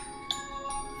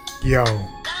Yo,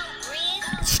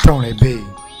 it's Tony B.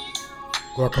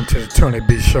 Welcome to the Tony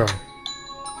B Show.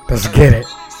 Let's get it.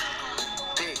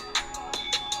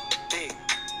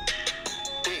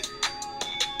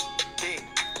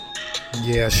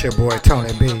 Yeah, it's your boy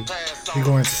Tony B. We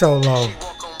going solo.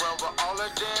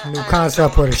 New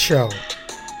concept for the show.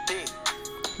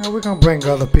 Now we're gonna bring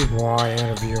other people on and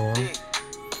interview them.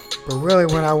 But really,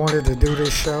 when I wanted to do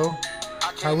this show,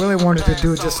 I really wanted to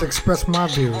do just express my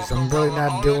views. I'm really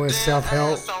not doing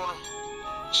self-help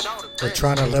or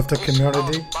trying to lift the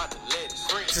community.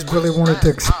 Just really wanted to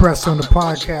express on the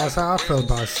podcast how I feel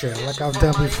about shit, like I've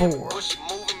done before.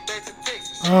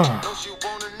 Yeah.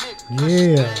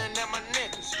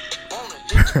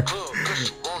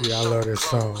 Yeah, I love this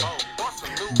song.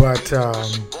 But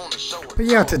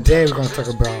yeah, today we're gonna talk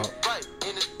about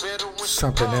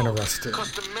something interesting.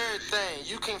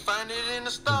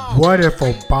 What if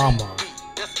Obama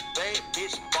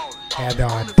had the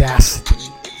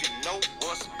audacity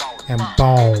and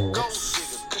balls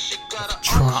of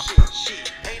Trump?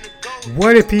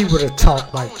 What if he would have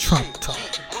talked like Trump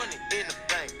talked?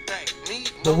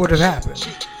 What would have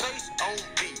happened?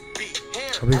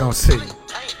 We're gonna see.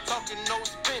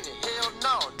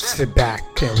 Sit back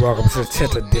and welcome to the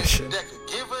 10th edition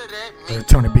of the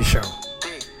Tony B Show.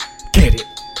 Get it,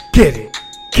 get it,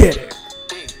 get it.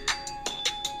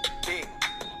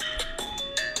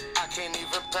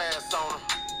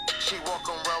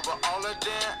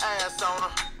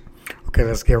 Okay,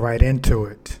 let's get right into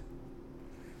it.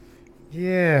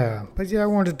 Yeah, I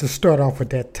wanted to start off with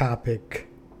that topic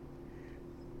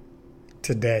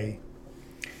today.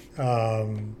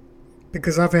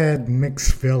 Because I've had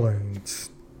mixed feelings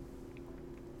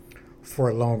for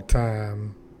a long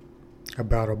time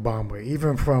about Obama,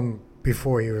 even from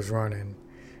before he was running.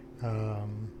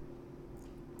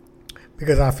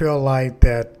 Because I feel like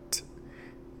that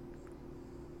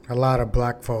a lot of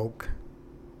black folk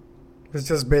was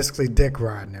just basically dick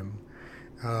riding him.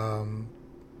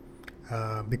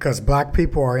 Because black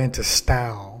people are into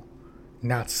style,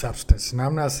 not substance. And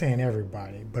I'm not saying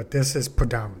everybody, but this is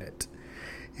predominant.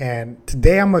 And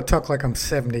today I'm going to talk like I'm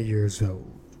 70 years old.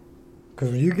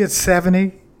 Because when you get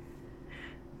 70,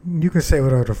 you can say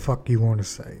whatever the fuck you want to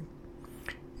say.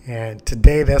 And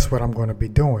today that's what I'm going to be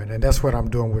doing. And that's what I'm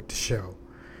doing with the show.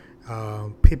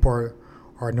 People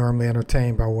are normally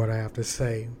entertained by what I have to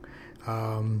say.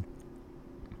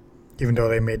 Even though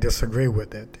they may disagree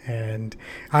with it. And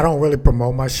I don't really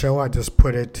promote my show. I'll just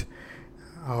put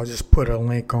a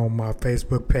link on my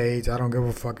Facebook page. I don't give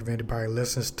a fuck if anybody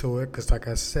listens to it. Because like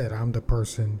I said, I'm the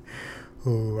person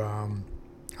who...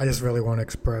 I just really want to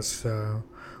express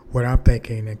what I'm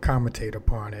thinking and commentate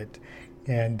upon it.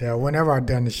 And whenever I've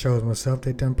done the shows myself,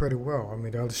 they've done pretty well. I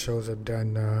mean, the other shows have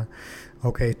done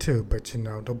okay too. But, you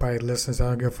know, nobody listens. I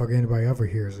don't give a fuck anybody ever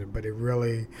hears it. But it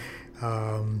really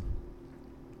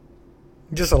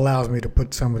just allows me to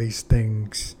put some of these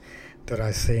things that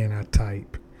I say and I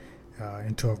type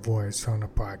into a voice on the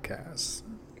podcast.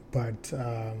 But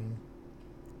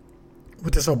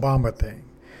with this Obama thing,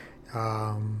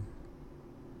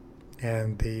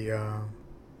 and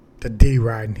the D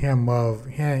riding him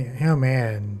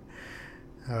and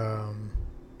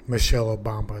Michelle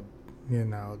Obama, you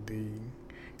know, the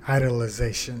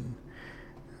idolization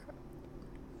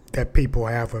that people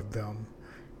have of them.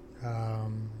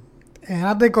 And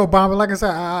I think Obama, like I said,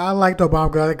 I liked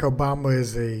Obama because I think Obama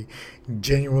is a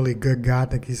genuinely good guy. I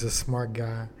think he's a smart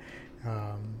guy.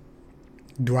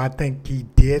 Do I think he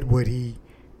did what he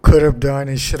could have done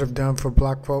and should have done for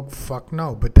black folk? Fuck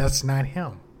no, but that's not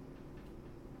him.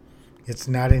 It's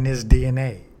not in his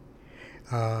DNA.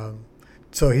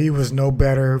 So he was no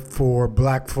better for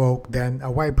black folk than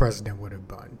a white president would have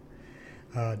done.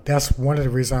 That's one of the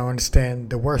reasons I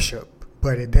understand the worship.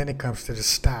 But then it comes to the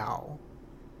style.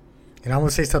 And I'm going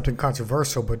to say something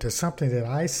controversial, but there's something that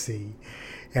I see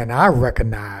and I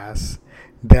recognize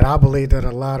that I believe that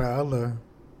a lot of other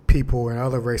people and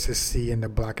other races see in the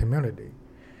black community.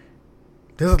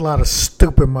 There's a lot of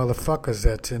stupid motherfuckers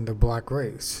that's in the black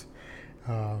race.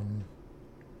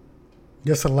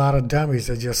 Just a lot of dummies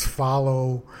that just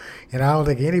follow. And I don't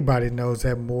think anybody knows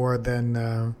that more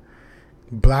than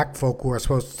black folk who are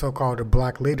supposed to so-called the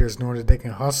black leaders, knowing that they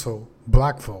can hustle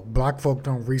black folk. Black folk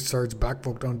don't research. Black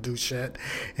folk don't do shit.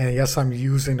 And yes, I'm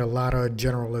using a lot of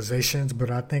generalizations,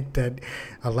 but I think that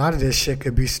a lot of this shit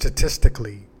could be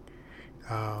statistically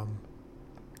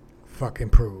fucking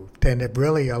proved. And it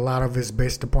really, a lot of it is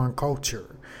based upon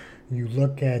culture. You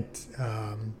look at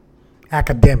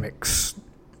academics,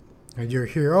 and you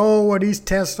hear, oh, well, these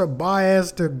tests are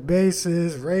biased, they're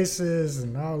basis, racist,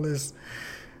 and all this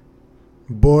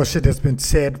bullshit that's been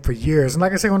said for years. And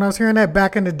like I said, when I was hearing that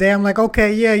back in the day, I'm like,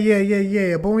 okay,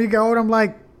 yeah. But when you get older, I'm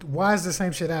like, why is the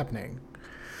same shit happening?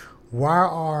 Why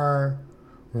are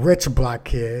rich black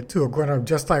kids who are growing up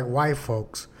just like white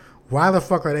folks, why the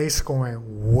fuck are they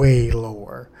scoring way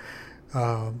lower?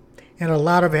 And a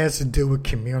lot of it has to do with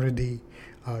community,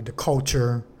 the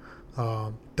culture,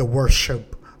 the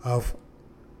worship of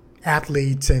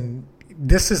athletes. And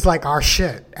this is like our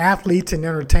shit, athletes and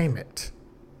entertainment.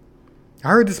 I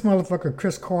heard this motherfucker,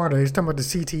 Chris Carter, he's talking about the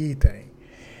CTE thing.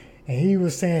 And he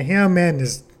was saying, him and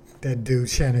that dude,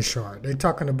 Shannon Sharp, they're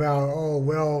talking about, oh,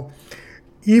 well,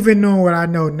 even knowing what I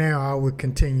know now, I would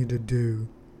continue to do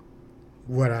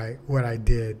what I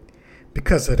did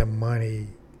because of the money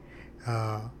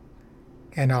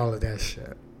and all of that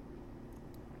shit.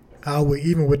 I would,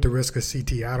 even with the risk of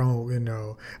CTE, I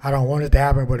don't want it to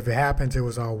happen, but if it happens, it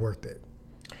was all worth it.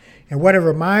 And what it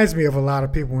reminds me of a lot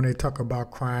of people when they talk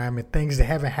about crime and things that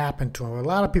haven't happened to them. A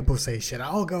lot of people say, shit, I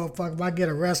don't give a fuck if I get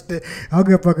arrested. I don't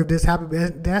give a fuck if this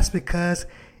happens. That's because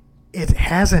it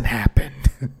hasn't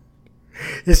happened.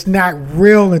 It's not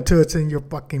real until it's in your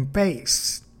fucking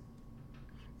face.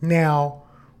 Now,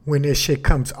 when this shit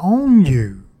comes on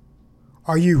you,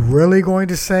 are you really going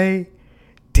to say,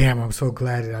 damn, I'm so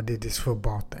glad that I did this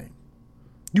football thing?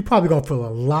 You're probably going to feel a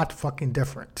lot fucking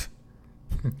different.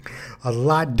 A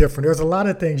lot different. There's a lot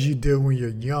of things you do when you're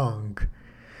young.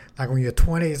 Like when you're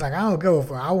 20, it's like, I don't give a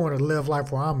fuck. I want to live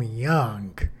life where I'm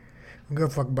young. I'm going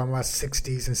to fuck about my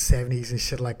 60s and 70s and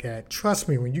shit like that. Trust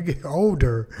me, when you get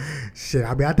older, shit,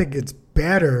 I think it's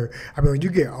better. When you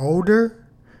get older,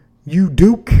 you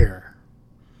do care.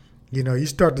 You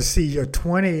start to see your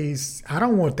 20s. I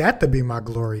don't want that to be my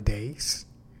glory days.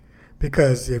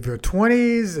 Because if your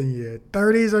 20s and your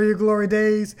 30s are your glory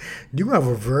days, you're going to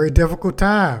have a very difficult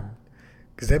time.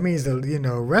 Because that means the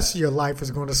rest of your life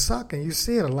is going to suck. And you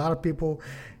see it. A lot of people,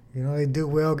 they do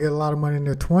well, get a lot of money in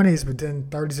their 20s, but then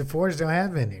 30s and 40s don't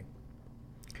have any.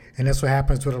 And that's what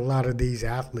happens with a lot of these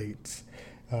athletes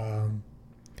and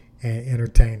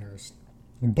entertainers.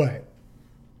 But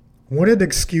one of the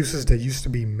excuses that used to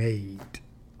be made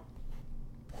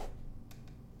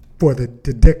for the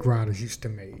dick riders used to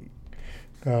make,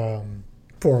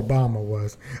 for Obama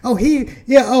was,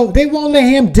 they won't let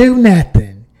him do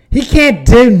nothing. He can't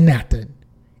do nothing.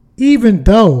 Even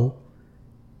though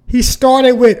he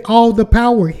started with all the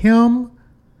power, he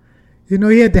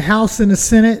had the House and the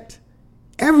Senate,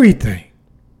 everything.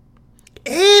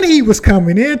 And he was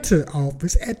coming into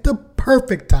office at the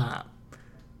perfect time.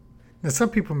 Now,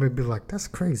 some people may be like, that's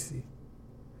crazy.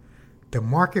 The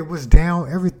market was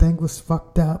down. Everything was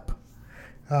fucked up.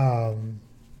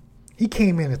 He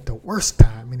came in at the worst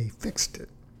time and he fixed it.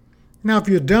 Now, if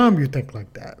you're dumb, you think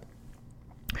like that.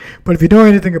 But if you know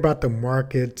anything about the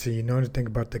markets and you know anything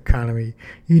about the economy,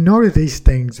 you know that these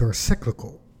things are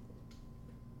cyclical.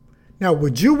 Now,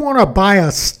 would you want to buy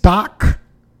a stock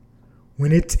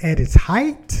when it's at its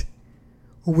height?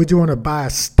 Or would you want to buy a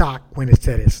stock when it's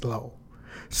at its low?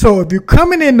 So if you're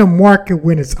coming in the market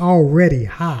when it's already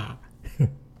high,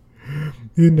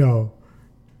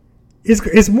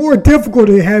 it's more difficult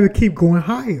to have it keep going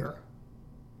higher.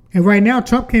 And right now,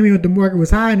 Trump came in with the market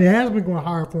was high, and it has been going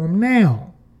higher for him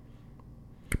now.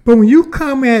 But when you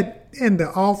come in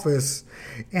the office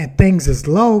and things is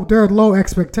low, there are low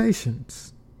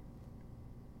expectations.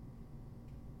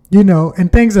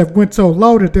 And things have went so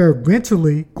low that they're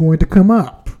eventually going to come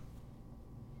up.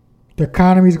 The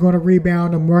economy is going to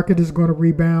rebound. The market is going to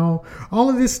rebound. All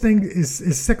of this thing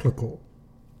is cyclical.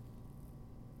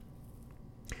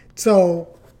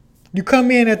 So you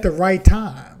come in at the right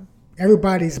time.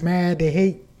 Everybody's mad. They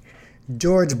hate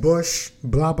George Bush,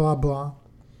 blah, blah, blah.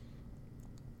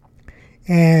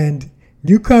 And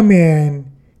you come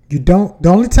in, the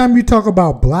only time you talk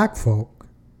about black folk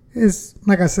is,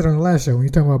 like I said on the last show, when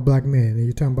you're talking about black men and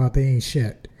you're talking about they ain't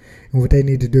shit and what they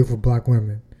need to do for black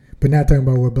women. But not talking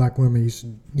about what black women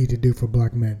need to do for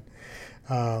black men.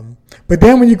 But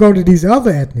then when you go to these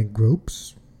other ethnic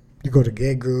groups, you go to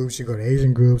gay groups, you go to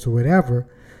Asian groups or whatever,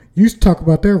 you talk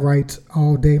about their rights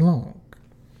all day long.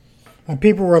 And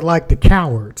people were like the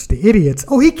cowards, the idiots.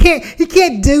 Oh, he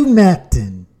can't do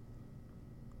nothing.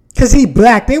 Because he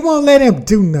black. They won't let him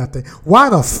do nothing. Why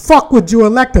the fuck would you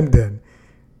elect him then?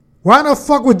 Why the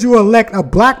fuck would you elect a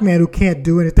black man who can't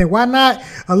do anything? Why not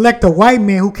elect a white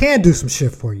man who can do some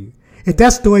shit for you? If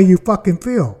that's the way you fucking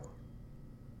feel.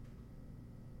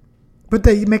 But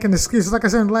you're making excuses, like I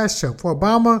said in the last show. For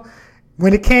Obama,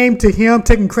 when it came to him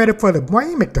taking credit for why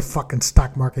you make the fucking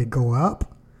stock market go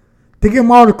up? They give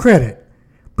him all the credit.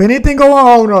 But anything go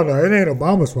on, oh no, it ain't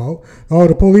Obama's fault. Oh,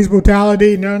 the police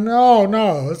brutality,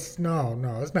 it's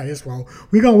not his fault.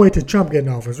 We're gonna wait till Trump get in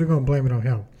office. We're gonna blame it on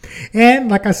him. And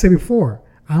like I said before,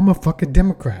 I'm a fucking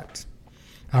Democrat.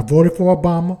 I voted for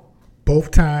Obama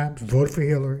both times, voted for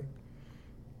Hillary.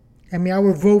 I mean, I'm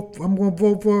gonna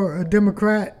vote for a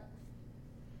Democrat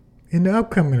in the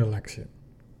upcoming election.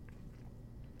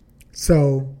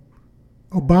 So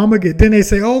Obama then they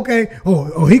say, okay,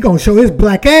 he gonna show his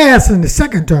black ass in the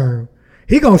second term.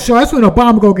 He gonna show, that's when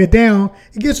Obama gonna get down.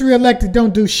 He gets reelected,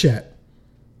 don't do shit.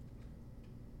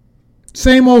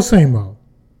 Same old.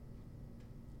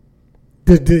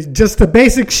 Just the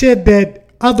basic shit that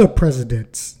other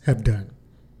presidents have done.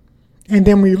 And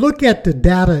then when you look at the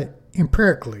data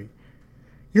empirically,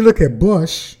 you look at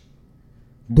Bush.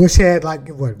 Bush had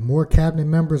more cabinet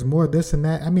members, more this and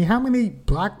that. I mean, how many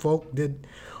black folk did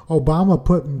Obama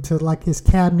put into his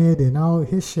cabinet and all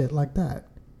his shit like that?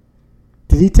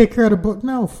 Did he take care of the book?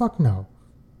 No, fuck no.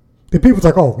 The people's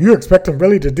like, oh, you expect him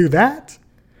really to do that?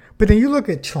 But then you look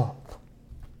at Trump.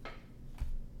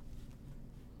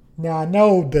 Now, I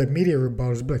know the media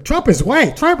rebuttals, but Trump is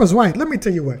white. Let me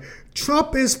tell you what.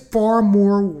 Trump is far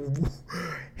more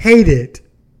hated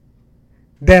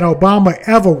than Obama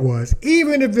ever was.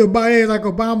 Even if everybody is like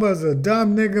Obama is a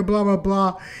dumb nigga, blah, blah,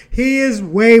 blah, he is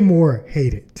way more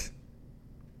hated.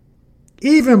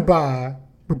 Even by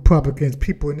Republicans,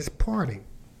 people in this party.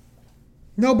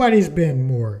 Nobody's been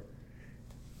more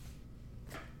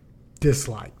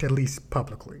disliked, at least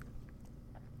publicly.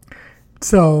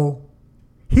 So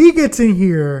he gets in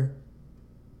here,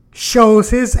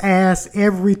 shows his ass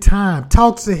every time,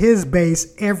 talks to his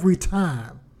base every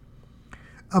time.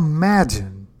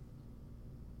 Imagine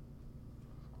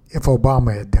if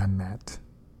Obama had done that.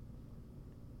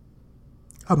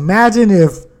 Imagine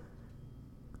if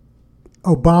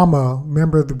Obama,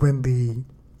 remember when the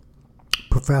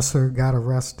professor got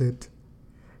arrested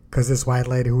because this white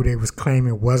lady who they was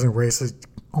claiming wasn't racist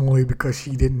only because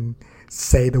she didn't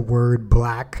say the word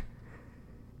black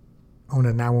on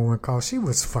the 911 call. She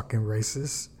was fucking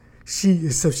racist.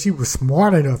 She was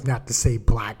smart enough not to say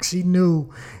black. She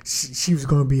knew she was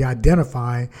going to be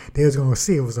identified. They was going to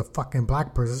see it was a fucking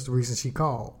black person. That's the reason she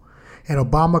called. And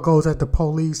Obama goes at the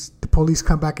police. The police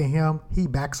come back at him. He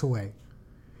backs away.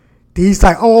 He's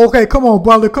like, oh, okay, come on,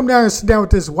 brother. Come down and sit down with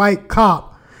this white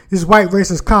cop, this white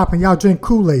racist cop, and y'all drink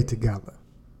Kool-Aid together.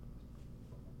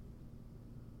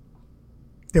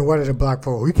 Then what did the black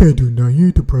folk? We can't do nothing. You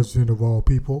ain't the president of all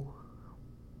people.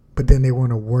 But then they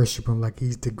want to worship him like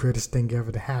he's the greatest thing ever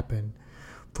to happen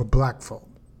for black folk.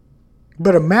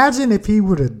 But imagine if he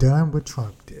would have done what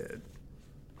Trump did.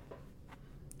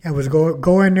 And was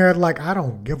go in there like, I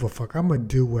don't give a fuck. I'm going to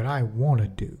do what I want to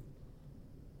do.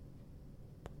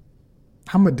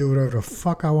 I'm going to do whatever the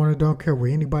fuck I want to do. I don't care what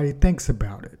anybody thinks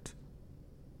about it.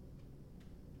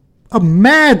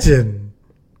 Imagine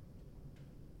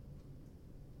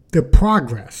the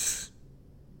progress.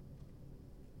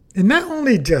 And not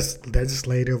only just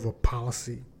legislative or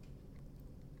policy,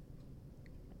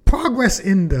 progress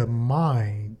in the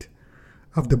mind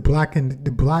of the black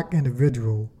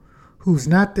individual who's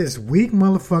not this weak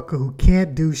motherfucker who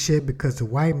can't do shit because the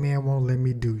white man won't let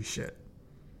me do shit.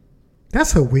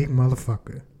 That's a weak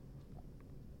motherfucker.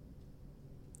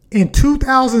 In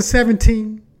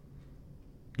 2017,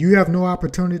 you have no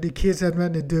opportunity. Kids have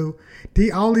nothing to do.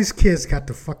 All these kids got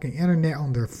the fucking internet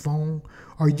on their phone.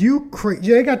 Are you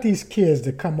crazy? They got these kids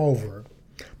that come over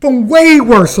from way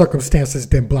worse circumstances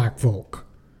than black folk.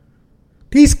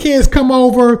 These kids come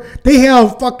over. They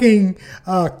have fucking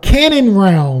cannon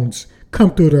rounds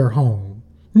come through their home.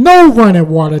 No running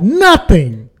water.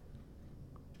 Nothing.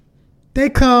 They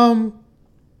come,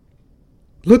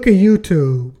 look at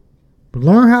YouTube,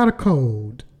 learn how to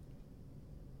code,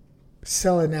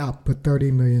 selling out for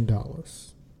 $30 million.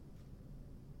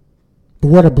 But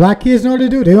what do black kids know how to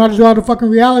do? They know how to do all the fucking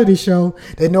reality show.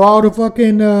 They know all the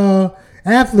fucking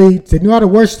athletes. They know how to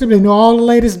worship them. They know all the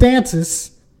latest dances.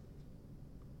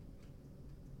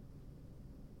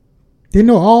 They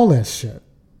know all that shit.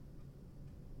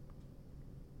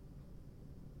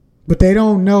 But they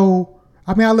don't know.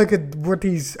 I mean, I look at what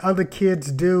these other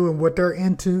kids do and what they're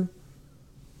into.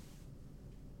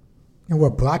 And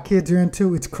what black kids are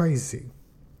into, it's crazy.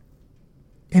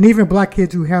 And even black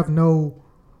kids who have no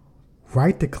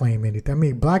right to claim anything. I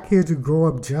mean, black kids who grow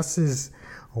up just as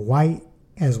white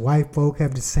folk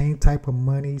have the same type of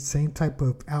money, same type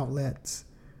of outlets,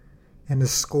 and the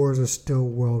scores are still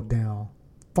well down,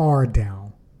 far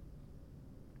down.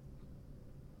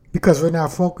 Because we're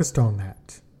not focused on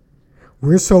that.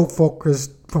 We're so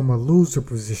focused from a loser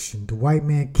position. The white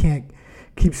man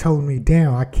keeps holding me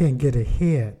down. I can't get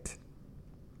ahead.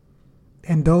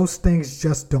 And those things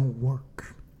just don't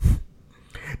work.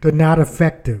 They're not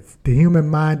effective. The human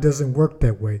mind doesn't work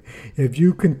that way. If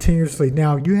you continuously,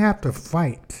 now you have to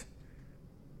fight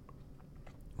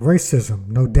racism,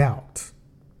 no doubt.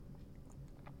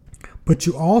 But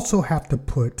you also have to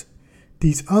put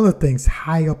these other things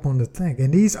high up on the thing.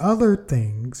 And these other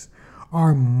things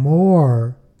are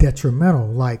more detrimental,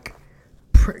 like,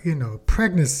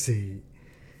 pregnancy,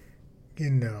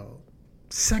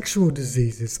 sexual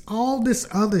diseases, all this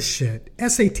other shit,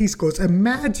 SAT scores.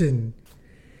 Imagine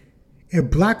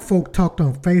if black folk talked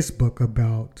on Facebook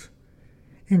about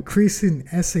increasing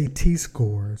SAT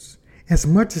scores as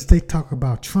much as they talk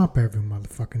about Trump every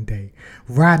motherfucking day,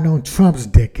 riding on Trump's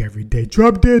dick every day.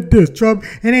 Trump did this, Trump.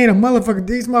 It ain't a motherfucker.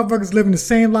 These motherfuckers living the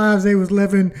same lives they was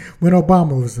living when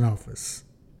Obama was in office.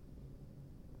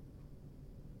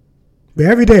 But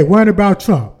every day worrying about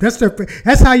Trump.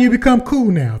 That's how you become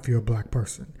cool now if you're a black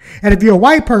person. And if you're a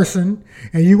white person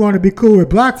and you want to be cool with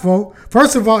black folk,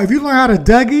 first of all, if you learn how to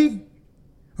Dougie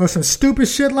or some stupid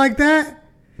shit like that,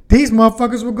 these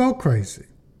motherfuckers will go crazy.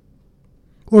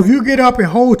 Or if you get up and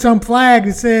hold some flag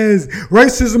that says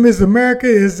racism is America,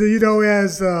 as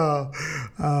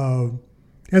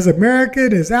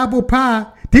American as apple pie,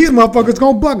 these motherfuckers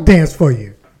gonna buck dance for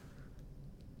you.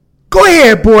 Go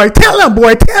ahead, boy. Tell them,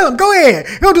 boy. Tell them. Go ahead.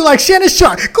 Don't do like Shannon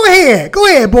Sharp. Go ahead. Go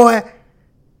ahead, boy.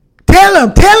 Tell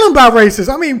them about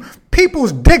racism. I mean,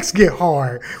 people's dicks get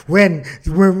hard when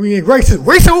we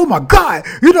racist. Oh my God.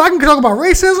 I can talk about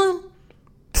racism.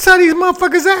 That's how these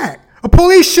motherfuckers act. A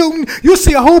police shooting, you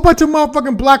see a whole bunch of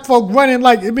motherfucking black folk running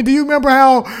like, do you remember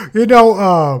how,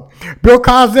 Bill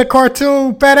Cosby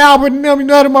cartoon, Fat Albert and them, the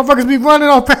motherfuckers be running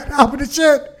on Fat Albert and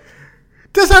shit?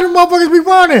 That's how the motherfuckers be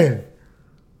running.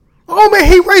 Oh man,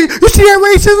 he racist. You see that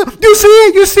racism? You see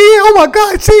it? You see it? Oh my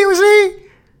God, see it?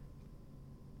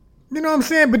 You know what I'm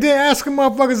saying? But then asking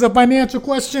motherfuckers a financial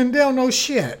question, they don't know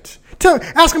shit.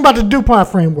 Ask them about the DuPont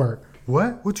framework.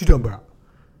 What? What you talking about?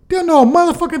 They don't know a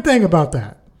motherfucking thing about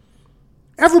that.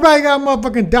 Everybody got a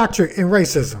motherfucking doctorate in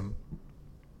racism.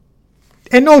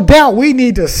 And no doubt we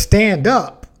need to stand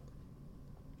up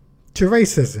to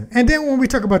racism. And then when we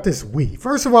talk about this we,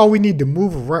 first of all, we need to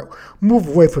move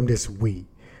away from this we.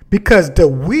 Because the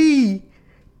we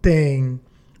thing,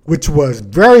 which was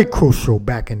very crucial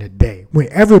back in the day,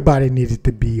 when everybody needed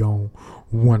to be on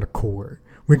one accord,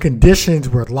 when conditions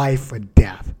were life or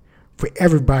death for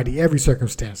everybody, every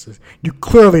circumstances, you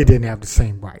clearly didn't have the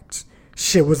same rights.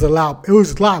 Shit was allowed. It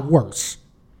was a lot worse.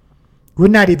 We're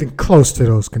not even close to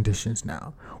those conditions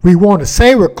now. We want to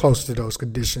say we're close to those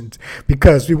conditions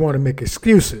because we want to make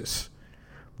excuses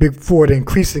for the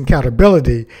increasing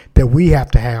accountability that we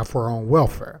have to have for our own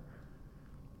welfare.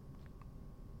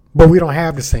 But we don't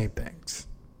have the same things.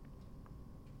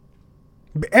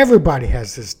 But everybody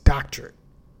has this doctrine.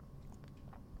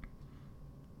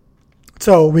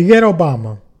 So we get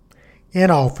Obama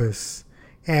in office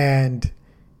and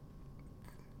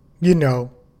he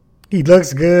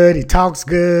looks good, he talks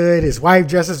good, his wife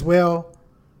dresses well.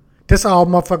 That's all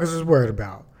motherfuckers was worried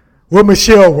about. What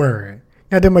Michelle wearing?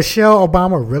 Now, did Michelle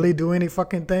Obama really do any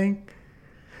fucking thing?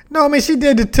 No, I mean, she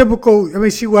did the typical,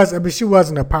 she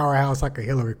wasn't a powerhouse like a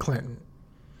Hillary Clinton.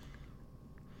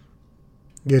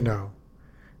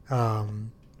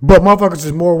 But motherfuckers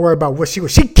is more worried about what she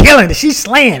was. She killing it. She's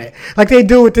slaying it. Like they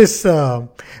do with this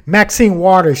Maxine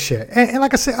Waters shit. And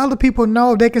like I said, other people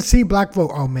know, they can see black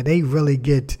folk. Oh, man, they really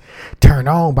get turned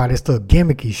on by this little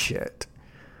gimmicky shit.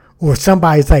 Or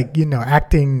somebody's like,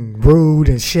 acting rude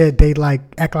and shit. They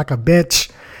act like a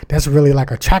bitch. That's really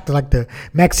attractive. Like the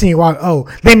Maxine Waters. Oh,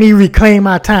 let me reclaim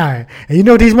my time. And you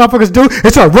know what these motherfuckers do? They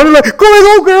start running like,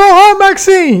 go girl. Hi,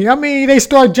 Maxine. I mean, they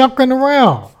start jumping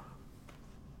around.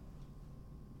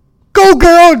 Go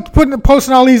girl,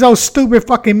 posting all these old stupid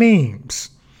fucking memes.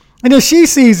 And then she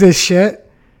sees this shit,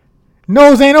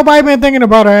 knows ain't nobody been thinking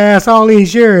about her ass all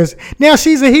these years. Now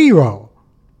she's a hero.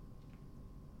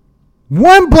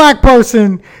 One black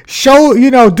person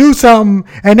do something,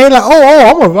 and they're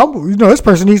like, this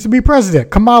person needs to be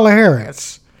president. Kamala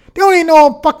Harris. They don't even know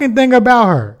a fucking thing about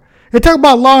her. They talk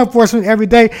about law enforcement every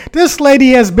day. This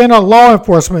lady has been a law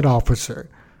enforcement officer.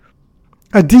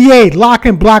 A DA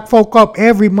locking black folk up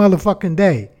every motherfucking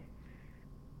day.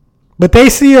 But they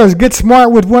see her get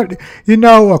smart with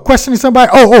questioning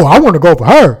somebody. Oh, I want to go for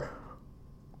her.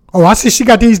 Oh, I see she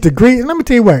got these degrees. Let me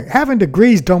tell you what, having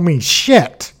degrees don't mean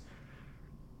shit.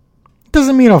 It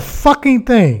doesn't mean a fucking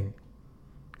thing.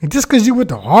 And just because you went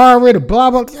to Harvard or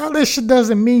blah, blah, all this shit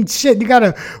doesn't mean shit. You got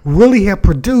to really have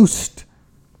produced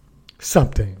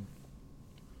something.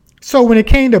 So when it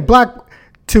came to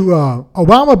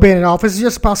Obama being in office, it's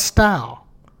just about style.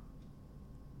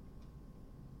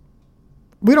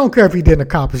 We don't care if he didn't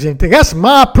accomplish anything. That's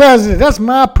my president. That's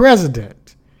my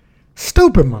president.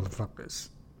 Stupid motherfuckers.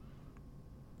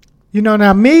 You know,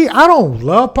 now me, I don't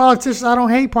love politicians. I don't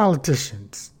hate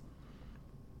politicians.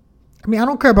 I mean, I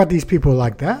don't care about these people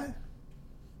like that.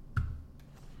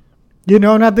 You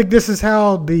know, and I think this is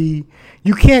how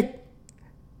you can't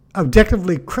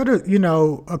objectively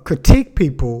critique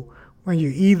people when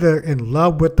you're either in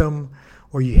love with them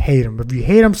or you hate them. If you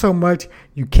hate them so much,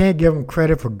 you can't give them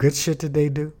credit for good shit that they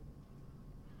do.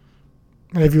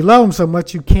 And if you love them so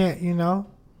much, you can't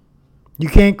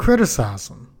criticize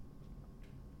them.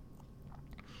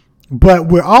 But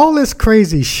with all this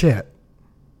crazy shit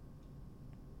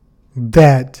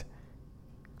that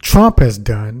Trump has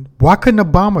done, why couldn't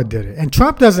Obama did it? And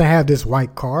Trump doesn't have this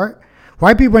white card.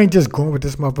 White people ain't just going with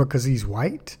this motherfucker because he's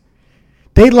white.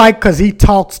 They like because he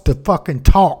talks to fucking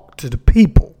talk to the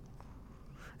people.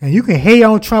 And you can hate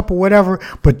on Trump or whatever,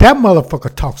 but that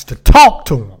motherfucker talks to talk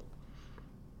to him.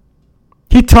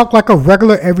 He talk like a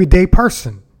regular everyday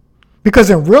person.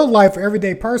 Because in real life,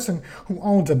 everyday person who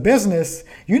owns a business,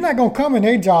 you're not going to come in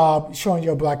their job showing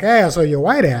your black ass or your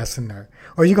white ass in there,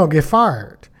 or you're going to get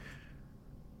fired.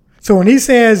 So when he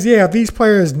says, yeah, if these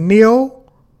players kneel,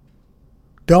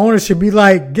 the owner should be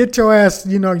like, get your ass,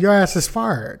 your ass is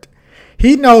fired.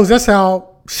 He knows that's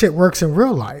how shit works in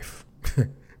real life.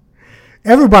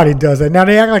 Everybody does that. Now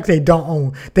they act like they don't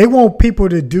own. They want people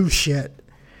to do shit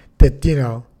that,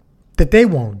 that they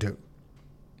won't do.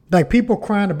 Like people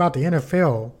crying about the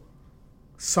NFL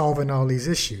solving all these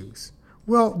issues.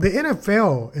 Well, the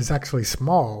NFL is actually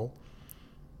small,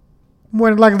 more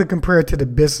than likely compared to the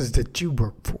business that you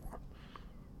work for.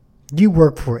 You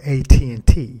work for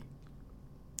AT&T.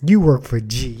 You work for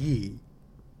GE.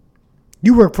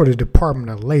 You work for the Department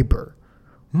of Labor.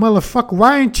 Motherfucker,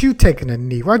 why ain't you taking a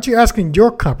knee? Why aren't you asking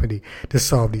your company to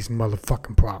solve these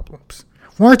motherfucking problems?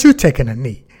 Why aren't you taking a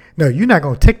knee? No, you're not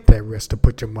going to take that risk to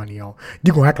put your money on.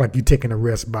 You're going to act like you're taking a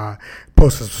risk by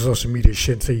posting some social media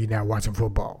shit and say you're not watching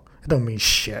football. It don't mean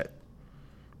shit.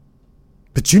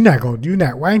 But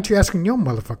why ain't you asking your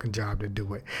motherfucking job to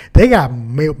do it? They got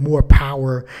more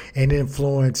power and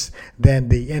influence than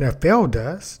the NFL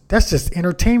does. That's just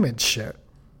entertainment shit.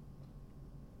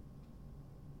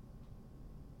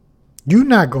 You're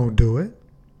not going to do it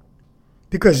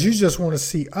because you just want to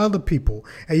see other people.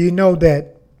 And you know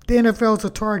that the NFL is a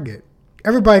target.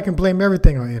 Everybody can blame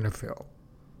everything on NFL.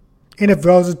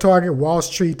 NFL is a target. Wall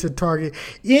Street's a target.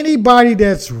 Anybody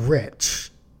that's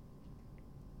rich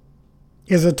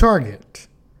is a target.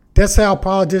 That's how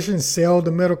politicians sell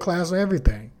the middle class or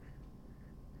everything.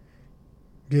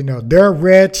 They're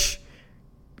rich.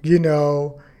 They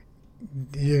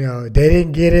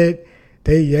didn't get it.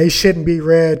 They shouldn't be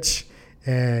rich.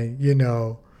 And,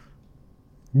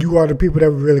 you are the people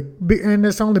that really, and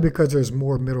it's only because there's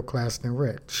more middle class than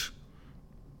rich.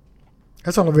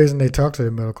 That's the only reason they talk to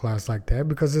the middle class like that,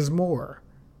 because there's more.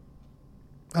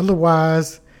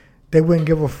 Otherwise, they wouldn't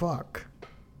give a fuck.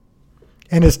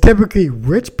 And it's typically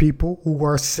rich people who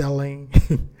are selling,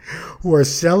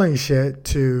 shit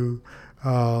to,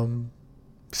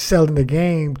 selling the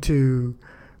game to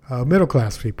middle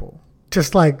class people.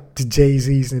 Just like the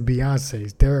Jay-Z's and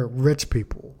Beyonce's, they're rich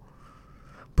people.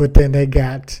 But then they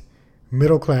got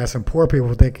middle class and poor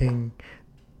people thinking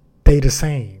they the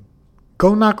same.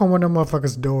 Go knock on one of them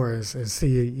motherfuckers' doors and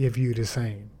see if you the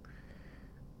same.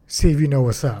 See if you know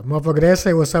what's up. Motherfucker, they'll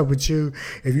say what's up with you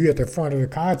if you at the front of the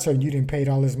concert and you didn't pay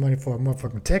all this money for a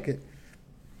motherfucking ticket.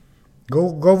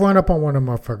 Go run up on one of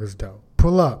them motherfuckers' door.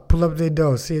 Pull up their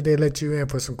door. See if they let you in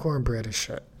for some cornbread and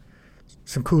shit.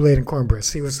 Some Kool-Aid and cornbread.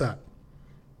 See what's up.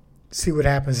 See what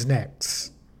happens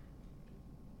next.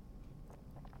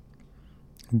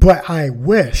 But I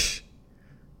wish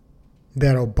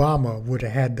that Obama would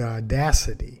have had the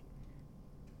audacity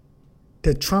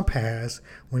that Trump has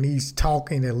when he's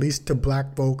talking at least to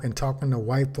black folk and talking to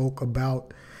white folk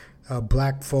about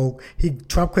black folk.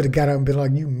 Trump could have got up and been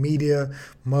like, you media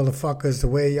motherfuckers, the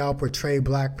way y'all portray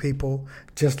black people,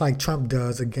 just like Trump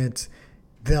does against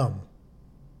them.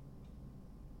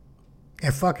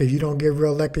 And fuck it, you don't get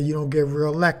reelected, you don't get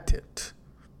reelected.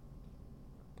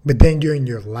 But then you're in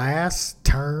your last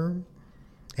term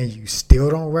and you still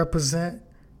don't represent.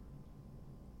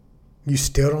 You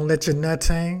still don't let your nuts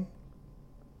hang.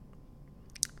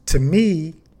 To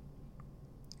me,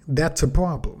 that's a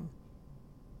problem.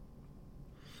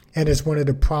 And it's one of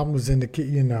the problems in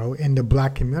the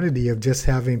black community of just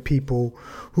having people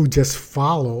who just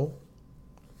follow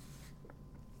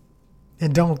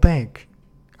and don't think.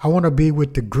 I want to be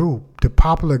with the group, the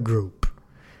popular group.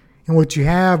 And what you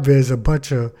have is a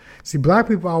bunch of, black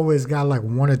people always got like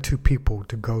one or two people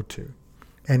to go to.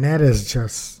 And that is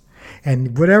just,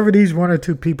 And whatever these one or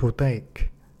two people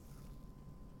think,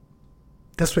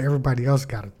 that's what everybody else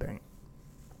got to think.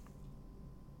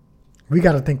 We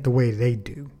got to think the way they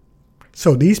do.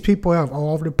 So these people have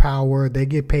all the power. They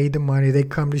get paid the money. They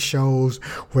come to shows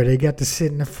where they got to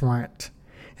sit in the front.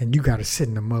 And you got to sit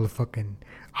in the motherfucking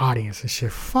audience and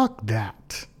shit. Fuck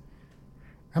that.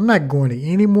 I'm not going to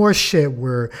any more shit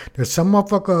where there's some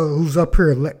motherfucker who's up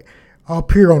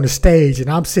here on the stage and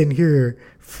I'm sitting here.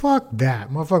 Fuck that.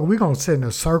 Motherfucker, we going to sit in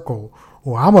a circle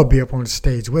or I'm going to be up on the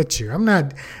stage with you. I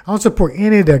don't support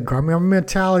any of that. I mean, my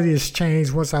mentality has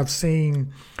changed once I've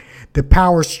seen the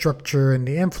power structure and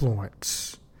the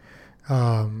influence,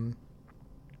 of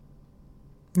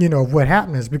what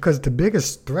happens, because the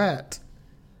biggest threat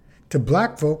to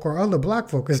black folk or other black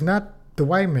folk is not the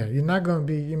white man. You're not going to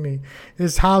be,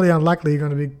 it's highly unlikely you're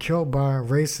going to be killed by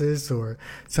racists or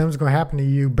something's going to happen to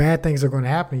you. Bad things are going to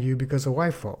happen to you because of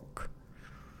white folk.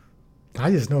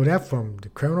 I just know that from the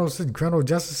criminal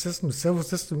justice system, the civil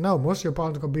system. No, most of your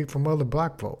problems are going to be from other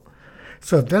black folk.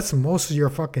 So if that's most of your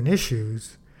fucking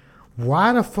issues,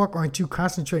 why the fuck aren't you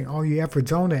concentrating all your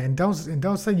efforts on that? And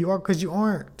don't say you are, because you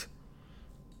aren't.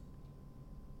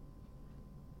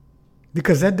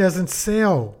 Because that doesn't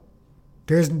sell.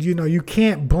 There's, you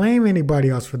can't blame anybody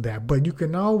else for that, but you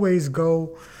can always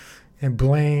go and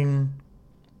blame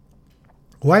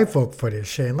white folk for this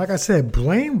shit. And like I said,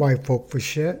 blame white folk for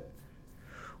shit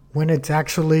when it's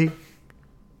actually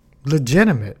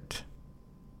legitimate.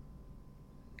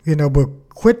 But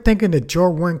quit thinking that your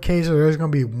one case or there's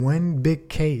going to be one big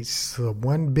case or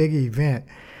one big event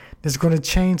that's going to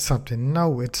change something.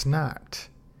 No, it's not.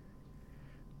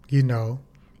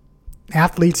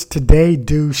 Athletes today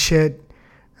do shit.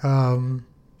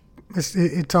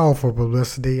 It's all for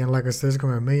publicity. And like I said, there's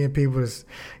going to be a million people.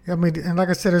 And like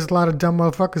I said, there's a lot of dumb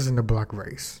motherfuckers in the black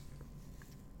race.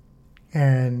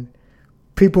 And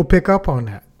people pick up on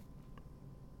that.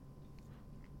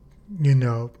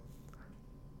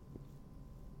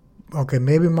 Okay,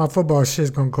 maybe my football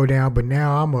shit's gonna go down, but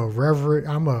now I'm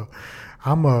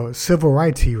a civil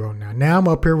rights hero now. Now I'm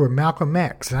up here with Malcolm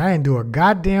X, and I didn't do a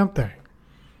goddamn thing.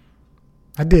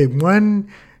 I did one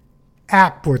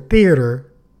act for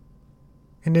theater,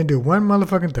 and then do one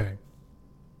motherfucking thing.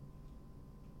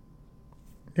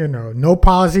 No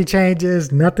policy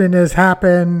changes, nothing has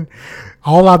happened.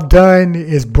 All I've done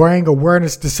is bring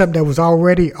awareness to something that was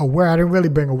already aware. I didn't really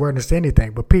bring awareness to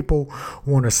anything, but people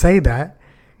want to say that.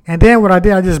 And then what I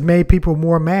did, I just made people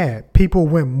more mad. People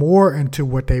went more into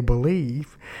what they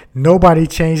believe. Nobody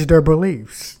changed their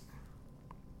beliefs.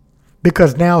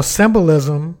 Because now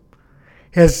symbolism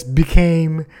has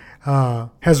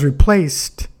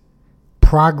replaced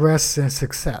progress and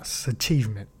success,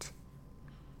 achievement.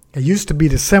 It used to be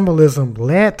the symbolism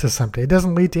led to something. It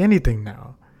doesn't lead to anything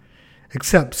now,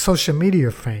 except social media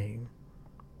fame.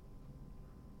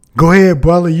 Go ahead,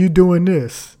 brother, you doing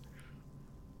this.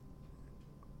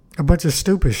 A bunch of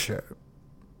stupid shit.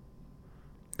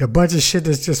 A bunch of shit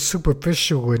that's just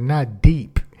superficial and not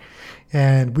deep.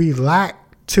 And we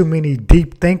lack too many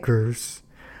deep thinkers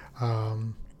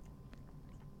in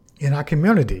our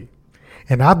community.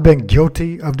 And I've been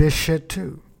guilty of this shit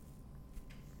too.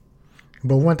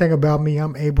 But one thing about me,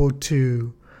 I'm able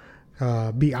to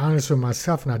be honest with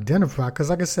myself and identify. Because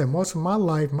like I said, most of my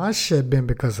life, my shit been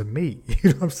because of me. You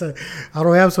know what I'm saying? I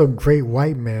don't have some great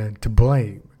white man to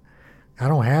blame. I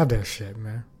don't have that shit,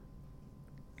 man.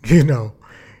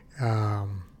 And I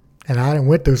done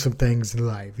went through some things in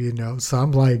life, So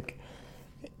I'm like,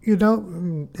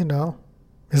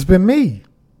 it's been me.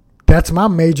 That's my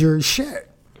major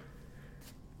shit.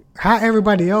 How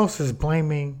everybody else is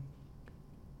blaming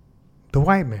the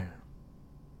white man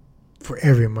for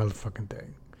every motherfucking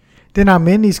thing. Then I'm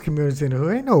in these communities in the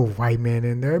hood. Ain't no white man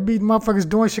in there. Be motherfuckers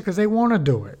doing shit because they want to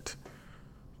do it.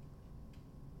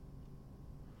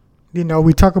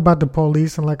 We talk about the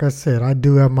police, and like I said, I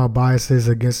do have my biases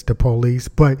against the police,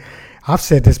 but I've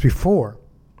said this before,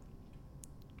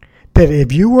 that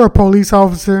if you were a police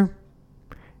officer,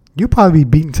 you'd probably be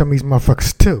beating some of these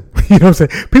motherfuckers too. You know what I'm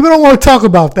saying? People don't want to talk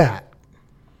about that.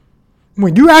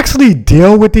 When you actually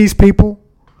deal with these people,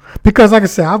 because like I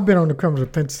said, I've been on the criminal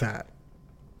defense side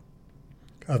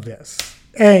of this,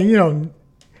 and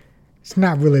it's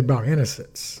not really about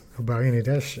innocence, about any of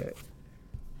that shit.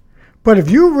 But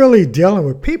if you're really dealing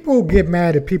with people, get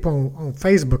mad at people on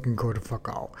Facebook and go the fuck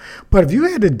off. But if you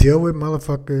had to deal with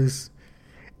motherfuckers,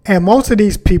 and most of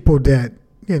these people that,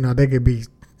 they could be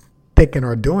thinking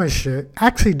are doing shit,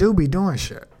 actually do be doing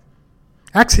shit.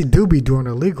 Actually do be doing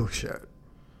illegal shit.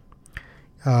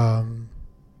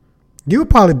 You would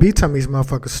probably beat some of these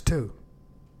motherfuckers too.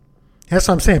 That's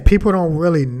what I'm saying. People don't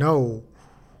really know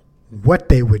what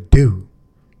they would do.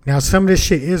 Now, some of this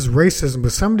shit is racism,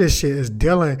 but some of this shit is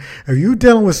if you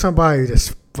dealing with somebody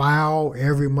that's foul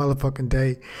every motherfucking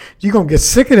day, you're going to get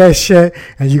sick of that shit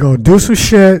and you're going to do some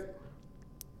shit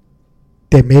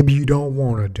that maybe you don't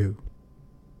want to do.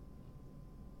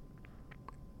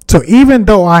 So even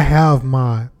though I have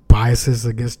my biases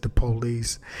against the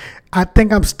police, I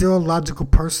think I'm still a logical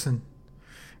person.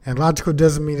 And logical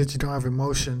doesn't mean that you don't have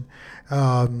emotion.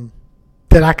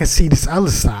 That I can see this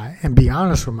other side and be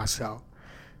honest with myself.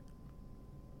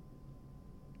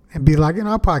 And be like,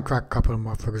 I'll probably crack a couple of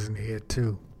motherfuckers in the head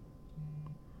too.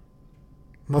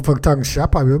 Motherfucker talking shit,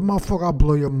 I'll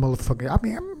blow your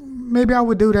motherfucking, maybe I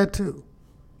would do that too.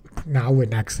 Now, I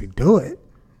wouldn't actually do it,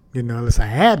 unless I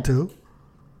had to.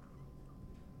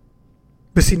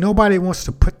 But see, nobody wants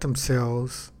to put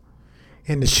themselves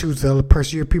in the shoes of the other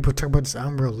person. You hear people talk about this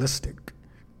unrealistic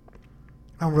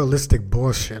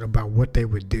bullshit about what they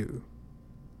would do.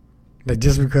 Like,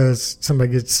 just because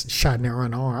somebody gets shot in their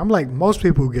unarmed. I'm like, most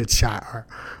people who get shot are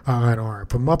unarmed.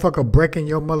 If a motherfucker breaking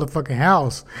your motherfucking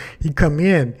house, he come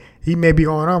in, he may be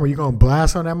unarmed. Are you going to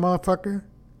blast on that motherfucker?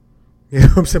 You know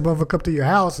what I'm saying? Motherfucker come to your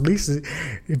house, at least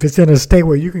if it's in a state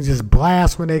where you can just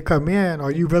blast when they come in,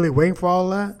 are you really waiting for all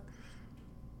that?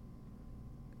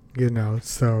 But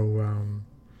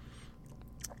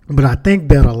I think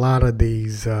that a lot of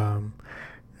these,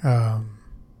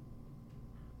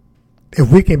 if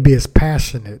we can be as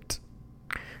passionate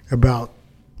about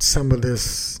some of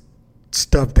this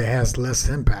stuff that has less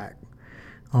impact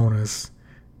on us,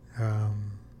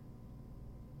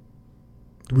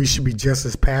 we should be just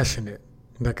as passionate,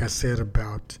 like I said,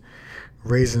 about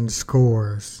raising the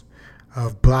scores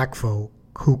of black folk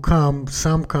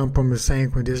some come from the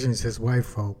same conditions as white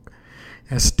folk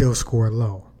and still score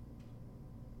low.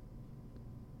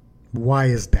 Why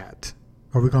is that?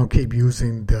 Are we going to keep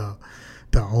using the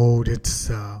old,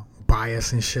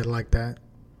 bias and shit like that?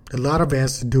 A lot of it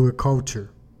has to do with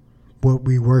culture, what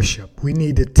we worship. We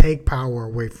need to take power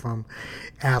away from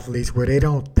athletes where they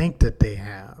don't think that they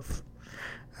have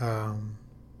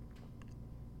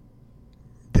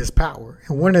this power.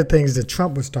 And one of the things that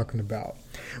Trump was talking about,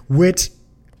 which,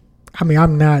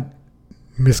 I'm not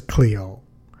Miss Cleo,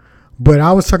 but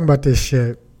I was talking about this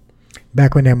shit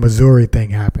back when that Missouri thing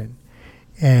happened.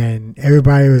 And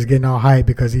everybody was getting all hyped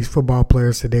because these football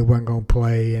players said they weren't going to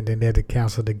play and then they had to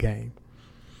cancel the game.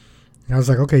 And I was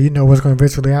like, okay, you know what's going to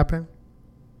eventually happen?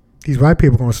 These white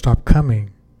people are going to stop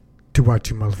coming to watch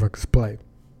you motherfuckers play.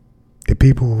 The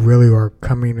people who really are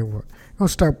coming are going to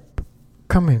start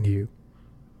coming to you.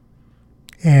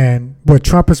 And what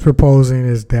Trump is proposing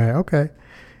is that, okay,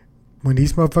 when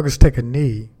these motherfuckers take a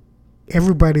knee,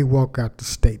 everybody walk out the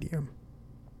stadium.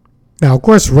 Now, of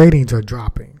course, ratings are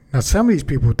dropping. Now, some of these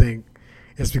people think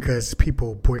it's because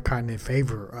people boycotting in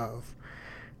favor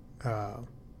of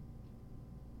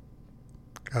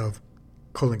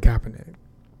Colin Kaepernick.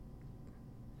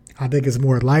 I think it's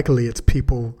more likely it's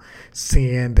people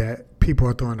seeing that people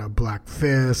are throwing a black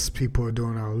fist, people are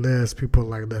doing all this, people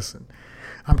are like, listen,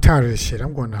 I'm tired of this shit.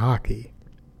 I'm going to hockey.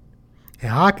 And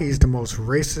hockey is the most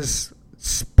racist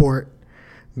sport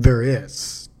there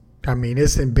is.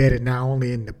 It's embedded not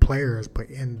only in the players, but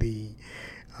in the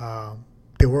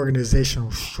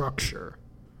organizational structure.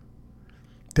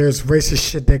 There's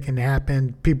racist shit that can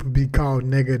happen. People be called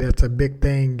nigga. That's a big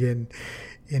thing. And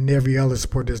in every other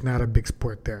sport, there's not a big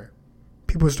sport there.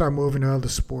 People start moving to other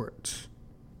sports.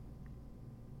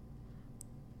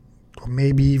 Or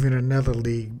maybe even another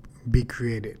league be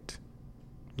created.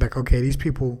 Like, okay, these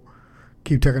people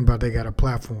keep talking about they got a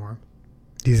platform.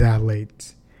 These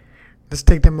athletes. Let's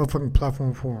take that motherfucking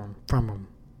platform from them.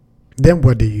 Then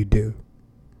what do you do?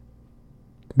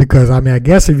 Because, I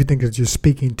guess if you think that you're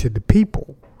speaking to the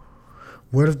people,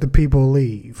 what if the people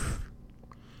leave?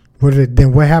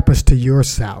 Then what happens to your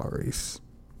salaries?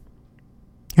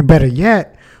 And better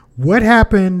yet, what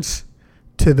happens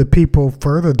to the people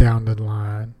further down the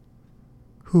line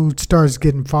who starts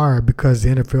getting fired because the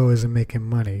NFL isn't making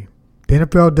money? The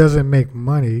NFL doesn't make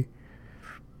money.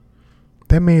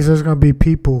 That means there's going to be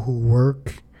people who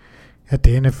work at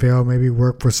the NFL, maybe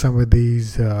work for some of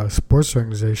these sports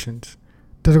organizations,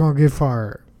 that are going to get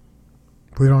fired.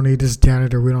 We don't need this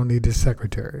janitor. We don't need this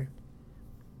secretary.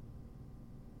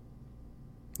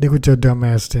 Look what your dumb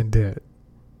ass then did.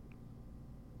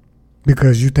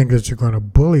 Because you think that you're going to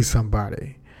bully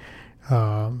somebody.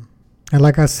 And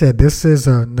like I said, this is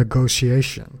a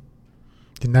negotiation.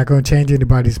 You're not going to change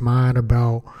anybody's mind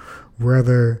about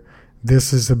whether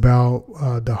this is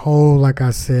about the whole, like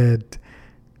I said,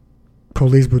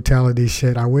 police brutality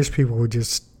shit. I wish people would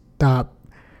just stop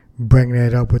bringing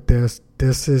that up with this.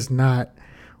 This is not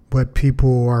what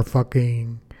people are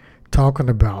fucking talking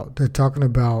about. They're talking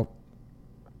about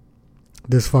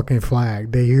this fucking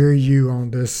flag. They hear you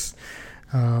on this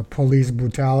police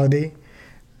brutality,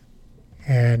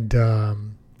 and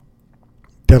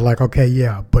they're like, okay,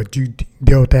 yeah, but you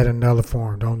deal with that in another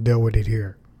form. Don't deal with it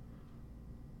here.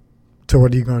 So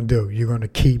what are you going to do? You're going to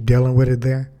keep dealing with it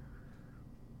there?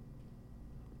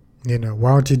 You know,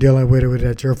 why aren't you dealing with it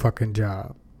at your fucking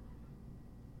job?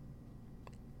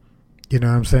 You know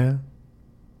what I'm saying?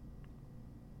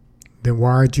 Then why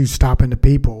aren't you stopping the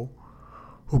people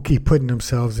who keep putting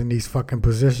themselves in these fucking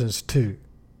positions too?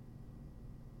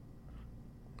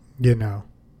 You know,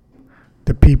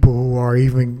 the people who are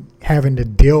even having to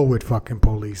deal with fucking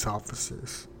police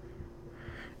officers.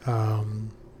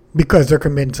 Because they're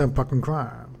committing some fucking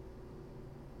crime.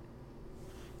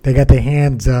 They got their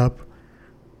hands up,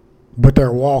 but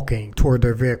they're walking toward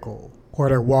their vehicle. Or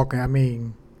they're walking, I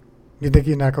mean, you think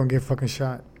you're not going to get fucking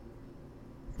shot?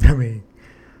 I mean,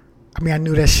 I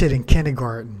knew that shit in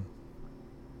kindergarten.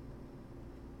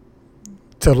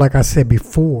 So like I said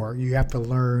before, you have to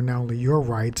learn not only your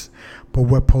rights, but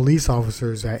what police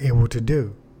officers are able to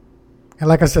do. And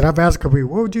like I said, I've asked a couple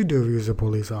people, what would you do if you was a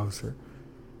police officer?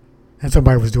 And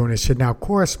somebody was doing this shit. Now, of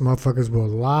course, motherfuckers will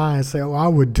lie and say, oh, I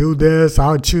would do this.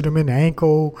 I would shoot him in the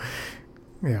ankle.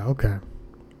 Yeah, okay.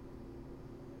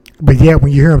 But yet,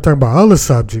 when you hear them talking about other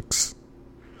subjects,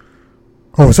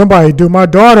 oh, somebody do my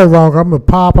daughter wrong, I'm going to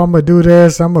pop, I'm going to do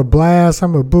this, I'm going to blast,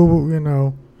 I'm going to boo, you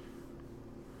know.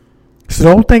 So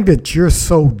don't think that you're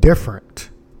so different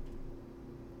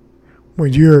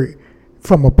when you're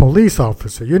from a police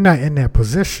officer. You're not in that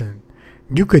position.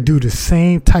 You could do the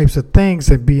same types of things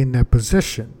and be in that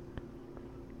position.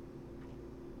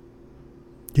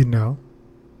 You know?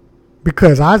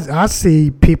 Because I see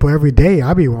people every day,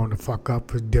 I be wanting to fuck up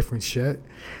for different shit.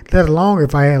 Let alone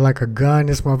if I had like a gun,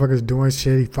 this motherfucker's doing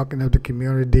shit, he fucking up the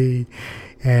community.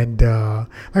 And like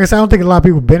I said, I don't think a lot of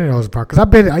people been in those parts.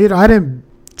 Because I didn't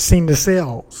seen the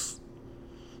cells.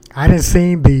 I didn't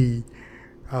seen the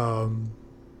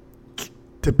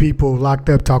people locked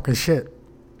up talking shit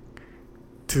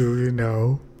to, you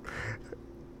know,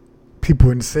 people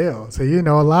in the cells. So, you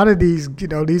know, a lot of these, you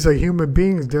know, these are human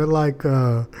beings. They're like,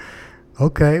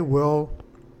 okay, well,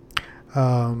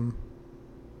 come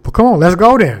on, let's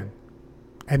go then.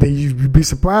 And then you'd be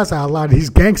surprised how a lot of these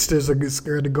gangsters are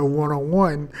scared to go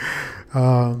one-on-one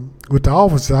with the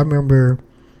officers. I remember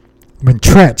when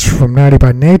Tretch from 90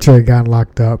 by Nature had gotten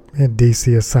locked up in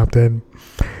D.C. or something,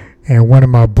 and one of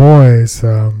my boys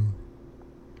who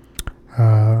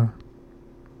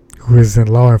was in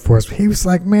law enforcement, he was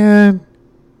like, man,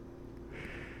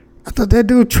 I thought that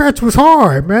dude Tretch was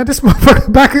hard, man. This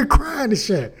motherfucker back here crying and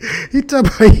shit. He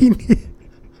talking about he need,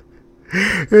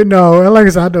 you know, and like I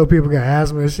said, I know people got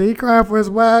asthma and shit. He crying for his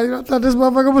wife. You know, I thought this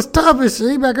motherfucker was tough and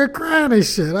shit. He back here crying and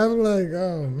shit. I was like,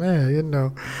 oh man, you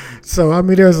know. So I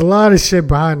mean, there's a lot of shit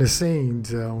behind the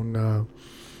scenes on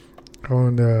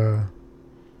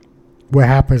what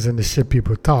happens in the shit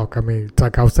people talk. I mean, it's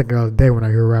like I was thinking the other day when I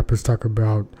hear rappers talk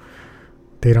about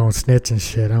they don't snitch and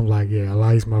shit. I'm like, yeah, a lot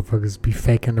of these motherfuckers be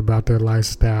faking about their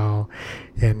lifestyle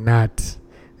and not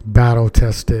battle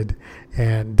tested.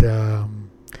 And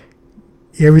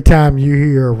every time you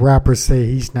hear a rapper say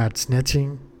he's not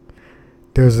snitching,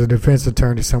 there's a defense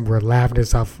attorney somewhere laughing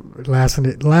his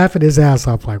ass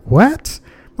off like, what?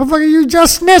 Motherfucker, you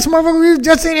just snitched. Motherfucker, you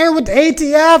just in here with the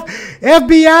ATF,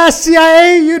 FBI,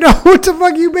 CIA. You know, what the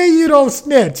fuck you mean you don't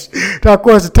snitch? Now, of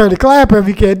course, Attorney Clapper, if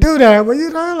you can't do that, but, you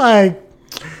know, like,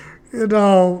 you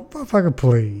know, motherfucker,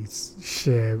 please.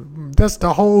 Shit. That's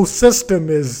the whole system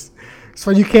is,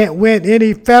 so you can't win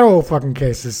any federal fucking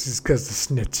cases just because of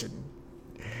snitching.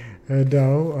 You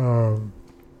know,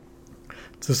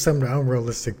 so some of the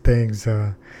unrealistic things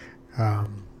that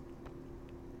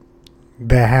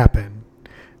happen.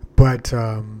 But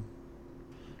I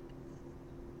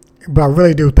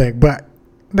really do think, but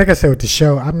like I said with the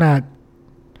show, I'm not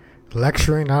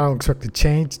lecturing. I don't expect to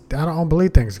change. I don't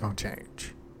believe things are going to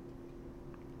change.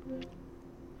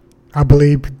 I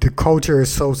believe the culture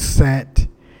is so set.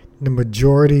 The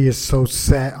majority is so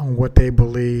set on what they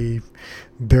believe,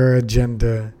 their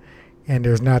agenda, and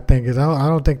there's not things. I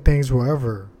don't think things will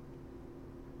ever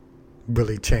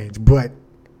really change. But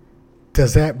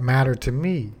does that matter to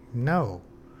me? No.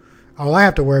 All I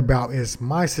have to worry about is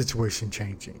my situation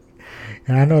changing.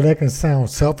 And I know that can sound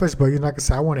selfish, but you know, like I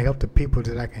said, I want to help the people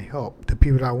that I can help, the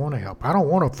people that I want to help. I don't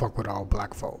want to fuck with all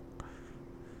black folk.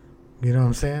 You know what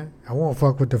I'm saying? I won't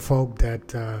fuck with the folk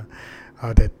that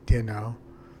you know,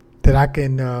 that I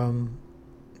can,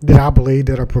 that I believe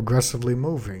that are progressively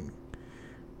moving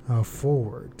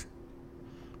forward.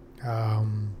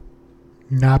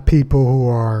 Not people who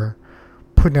are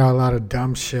putting out a lot of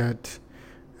dumb shit.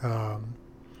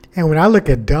 And when I look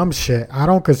at dumb shit, I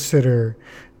don't consider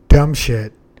dumb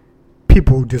shit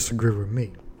people who disagree with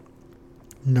me.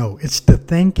 No, it's the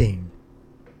thinking.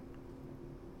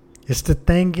 It's the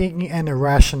thinking and the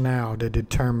rationale that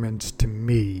determines to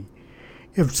me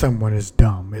if someone is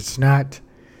dumb. It's not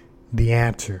the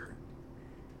answer.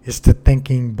 It's the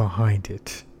thinking behind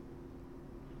it.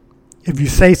 If you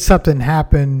say something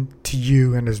happened to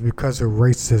you and it's because of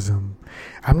racism,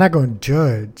 I'm not going to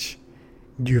judge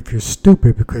you if you're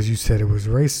stupid because you said it was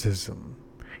racism.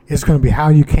 It's going to be how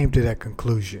you came to that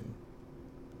conclusion.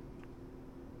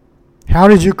 How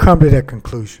did you come to that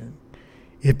conclusion?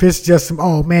 If it's just,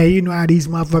 oh man, you know how these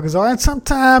motherfuckers are. And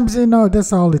sometimes,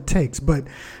 that's all it takes. But,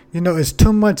 it's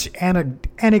too much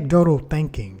anecdotal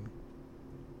thinking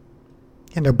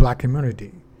in the black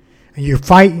community. And you're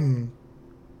fighting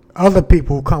other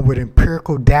people who come with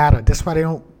empirical data. That's why they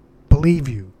don't believe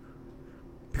you.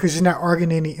 Because you're not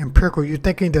arguing any empirical. You're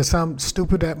thinking that some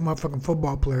stupid that motherfucking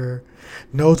football player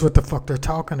knows what the fuck they're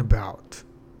talking about.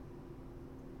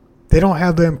 They don't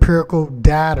have the empirical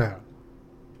data.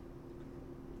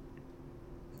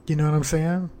 You know what I'm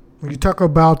saying? When you talk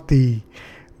about the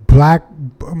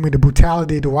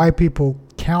brutality the white people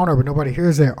counter, but nobody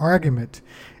hears that argument,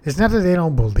 it's not that they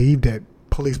don't believe that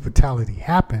police brutality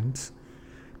happens.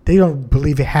 They don't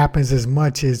believe it happens as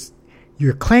much as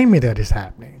you're claiming that it's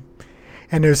happening.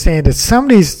 And they're saying that some of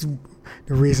the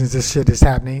reasons this shit is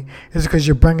happening is because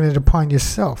you're bringing it upon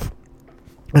yourself.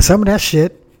 And some of that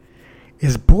shit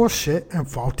is bullshit and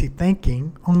faulty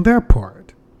thinking on their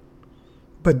part.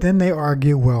 But then they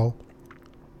argue, well,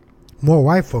 more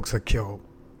white folks are killed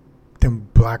than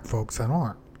black folks that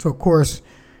aren't. So, of course,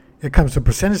 it comes to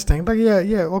percentage thing. Like,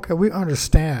 okay, we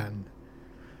understand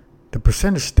the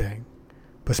percentage thing.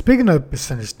 But speaking of the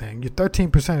percentage thing, you're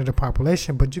 13% of the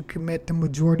population, but you commit the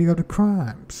majority of the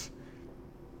crimes.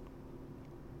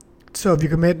 So if you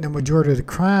commit the majority of the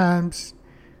crimes,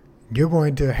 you're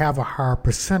going to have a higher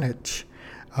percentage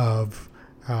of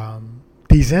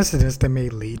these incidents that may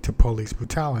lead to police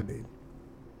brutality.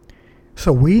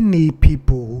 So we need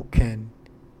people who can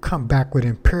come back with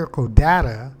empirical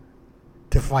data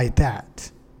to fight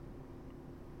that.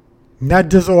 Not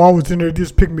just, I was in there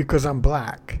just picking me because I'm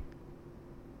black.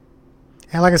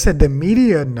 And like I said, the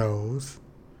media knows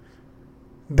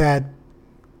that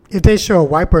if they show a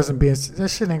white person being, that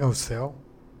shit ain't gonna sell.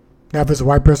 Now, if it's a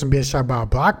white person being shot by a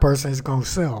black person, it's gonna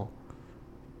sell.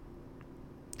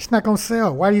 It's not gonna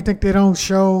sell. Why do you think they don't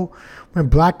show when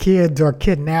black kids are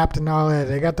kidnapped and all that?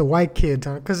 They got the white kids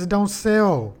on it because it don't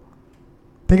sell.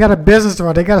 They got a business to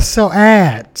run. They got to sell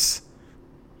ads.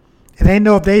 And they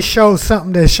know if they show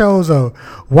something that shows a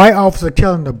white officer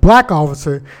killing the black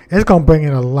officer, it's going to bring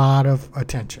in a lot of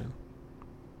attention.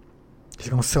 It's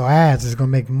going to sell ads. It's going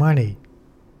to make money.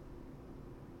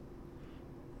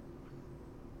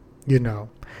 And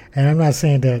I'm not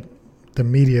saying that the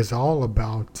media is all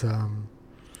about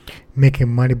making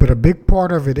money, but a big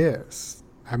part of it is.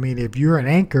 I mean, if you're an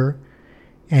anchor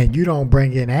and you don't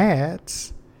bring in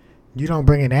ads, you don't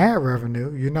bring in ad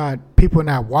revenue, people are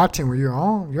not watching where you're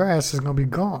on, your ass is going to be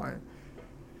gone.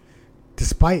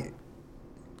 Despite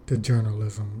the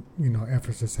journalism,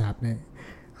 efforts that's happening.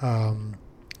 I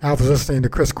was listening to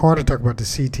Chris Carter talk about the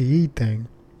CTE thing,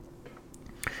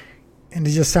 and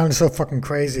it just sounded so fucking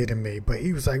crazy to me. But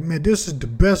he was like, man, this is the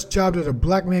best job that a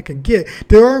black man can get.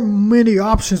 There aren't many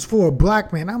options for a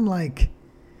black man. I'm like,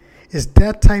 is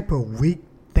that type of weak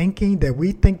thinking that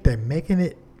we think that making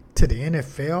it to the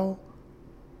NFL,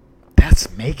 that's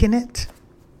making it?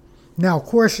 Now, of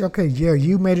course, okay, yeah,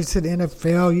 you made it to the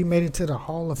NFL, you made it to the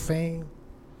Hall of Fame,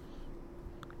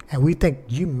 and we think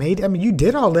you made it. I mean, you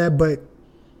did all that, but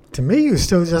to me, you're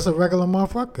still just a regular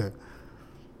motherfucker.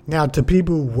 Now, to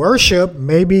people who worship,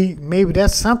 maybe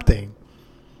that's something.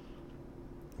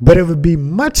 But it would be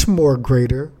much more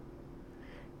greater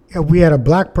if we had a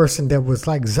black person that was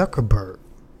like Zuckerberg,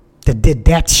 that did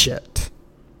that shit.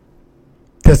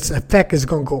 This effect is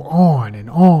going to go on and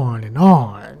on and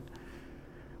on.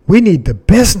 We need the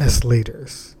business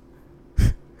leaders.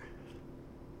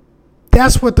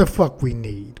 That's what the fuck we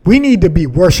need. We need to be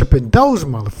worshiping those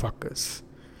motherfuckers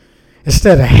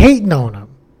instead of hating on them.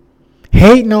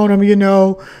 Hating on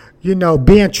them,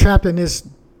 being trapped in this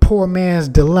poor man's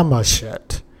dilemma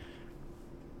shit.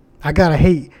 I gotta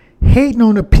hating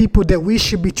on the people that we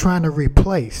should be trying to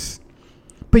replace.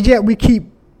 But yet we keep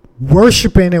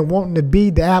worshiping and wanting to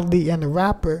be the athlete and the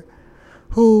rapper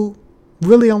who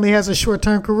really only has a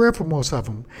short-term career for most of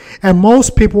them. And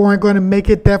most people aren't going to make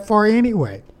it that far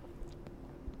anyway.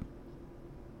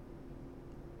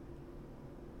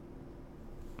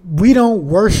 We don't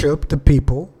worship the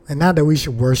people And not that we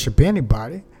should worship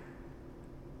anybody,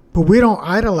 but we don't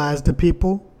idolize the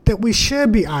people that we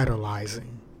should be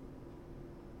idolizing.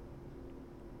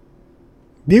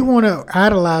 You want to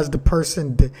idolize the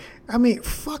person that,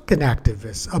 fuck an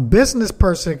activist. A business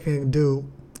person can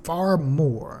do far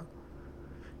more.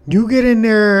 You get in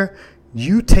there,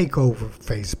 you take over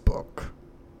Facebook.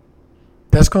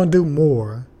 That's going to do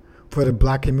more for the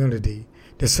black community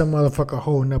than some motherfucker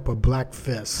holding up a black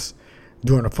fist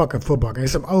during a fucking football game.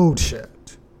 Some old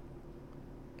shit.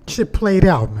 Shit played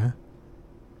out, man.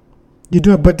 You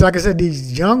do it, but like I said,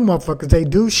 these young motherfuckers, they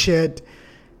do shit,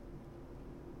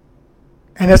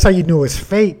 and that's how you know it's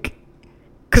fake,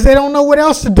 because they don't know what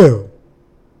else to do.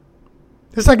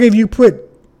 It's like if you put,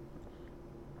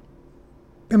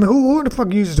 who the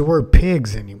fuck uses the word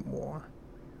pigs anymore?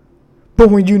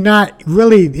 But when you're not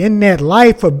really in that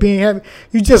life of being happy,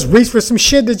 you just reach for some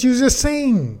shit that you just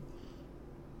seen.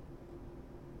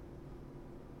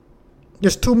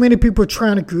 There's too many people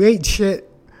trying to create shit,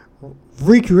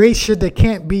 recreate shit that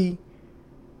can't be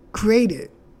created.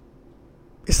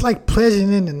 It's like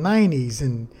pledging in the 90s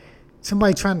and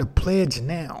somebody trying to pledge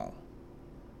now.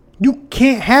 You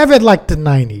can't have it like the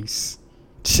 90s.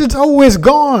 Shit's always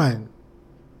gone.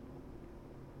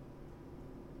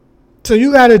 So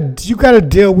you gotta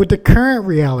deal with the current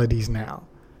realities now.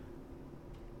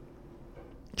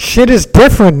 Shit is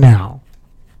different now.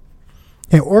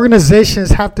 And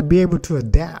organizations have to be able to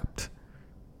adapt.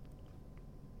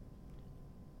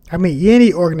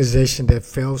 Any organization that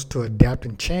fails to adapt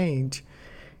and change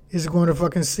is going to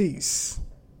fucking cease.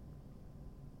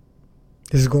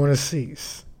 Is going to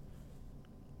cease.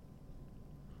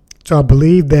 So I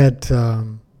believe that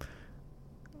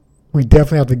we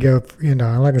definitely have to give,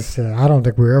 like I said, I don't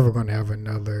think we're ever going to have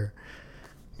another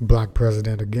black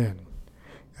president again.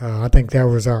 I think that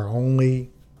was our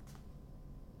only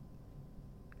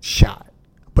shot.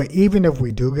 But even if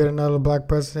we do get another black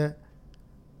president,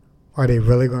 are they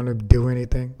really going to do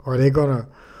anything? Are they going to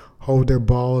hold their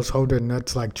balls, hold their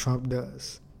nuts like Trump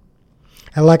does?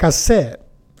 And like I said,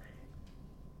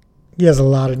 he has a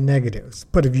lot of negatives.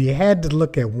 But if you had to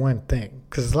look at one thing,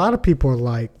 because a lot of people are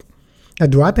like, now,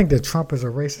 do I think that Trump is a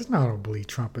racist? No, I don't believe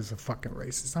Trump is a fucking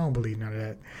racist. I don't believe none of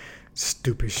that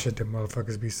stupid shit that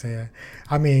motherfuckers be saying.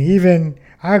 I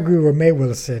agree with what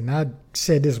Mayweather said, and I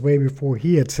said this way before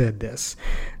he had said this.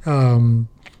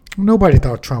 Nobody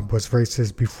thought Trump was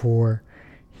racist before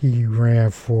he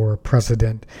ran for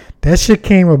president. That shit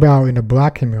came about in the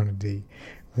black community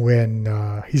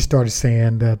when he started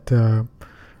saying that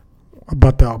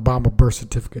about the Obama birth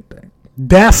certificate thing.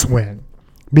 That's when.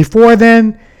 Before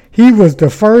then, he was the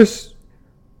first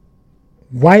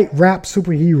white rap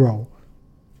superhero,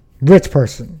 rich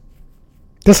person.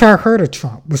 That's how I heard of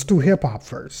Trump, was through hip hop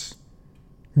first.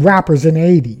 Rappers in the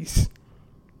 80s.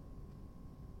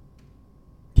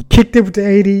 He kicked it with the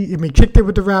 80s, kicked it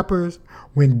with the rappers.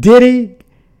 When Diddy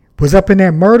was up in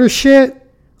that murder shit,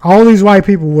 all these white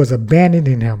people was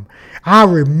abandoning him. I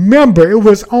remember it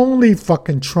was only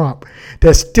fucking Trump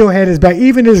that still had his back.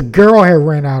 Even his girl had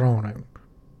ran out on him.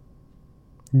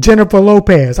 Jennifer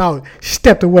Lopez, I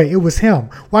stepped away. It was him.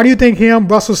 Why do you think him,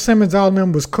 Russell Simmons, all of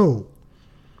them was cool?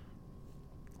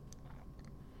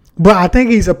 But I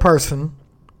think he's a person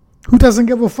who doesn't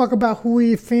give a fuck about who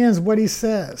he offends, what he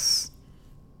says.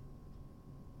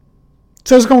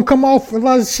 So it's going to come off, a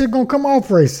lot of shit going to come off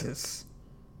racist.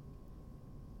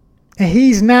 And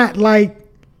he's not like,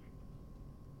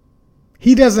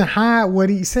 he doesn't hide what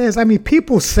he says.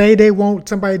 People say they want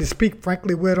somebody to speak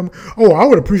frankly with them. Oh, I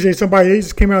would appreciate somebody that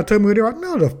just came out and told me what they are.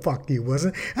 No, the fuck he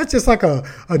wasn't. That's just like a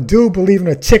dude believing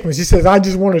a chick when she says, I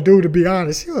just want a dude to be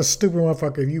honest. You're a stupid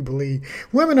motherfucker if you believe.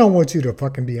 Women don't want you to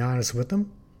fucking be honest with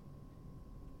them.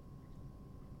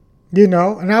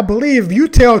 And I believe if you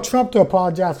tell Trump to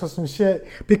apologize for some shit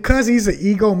because he's an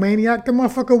egomaniac, the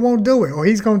motherfucker won't do it or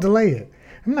he's going to delay it.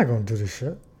 I'm not going to do this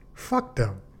shit. Fuck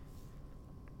them.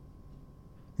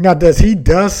 Now, does he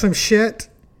do some shit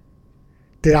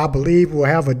that I believe will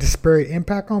have a disparate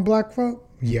impact on black folk?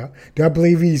 Yeah. Do I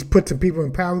believe he's put some people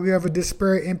in power who have a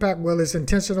disparate impact, whether it's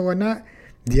intentional or not?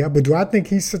 Yeah. But do I think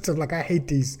he sits up like, I hate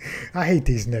these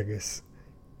niggas.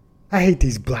 I hate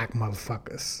these black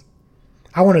motherfuckers.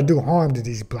 I want to do harm to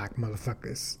these black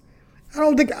motherfuckers. I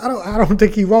don't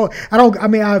think he won't.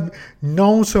 I've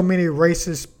known so many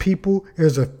racist people.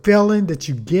 There's a feeling that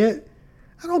you get.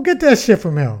 I don't get that shit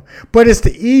from him. But it's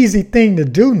the easy thing to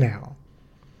do now.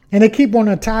 And they keep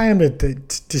wanting to tie him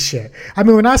to shit.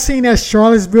 When I seen that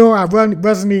Charlottesville, I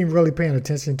wasn't even really paying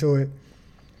attention to it.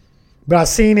 But I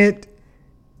seen it.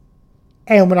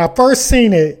 And when I first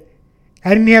seen it, I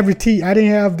didn't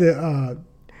have the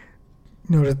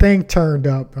the thing turned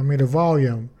up. The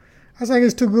volume. was like,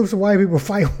 it's two groups of white people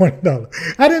fighting one another.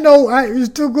 I didn't know it's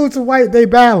two groups of white, they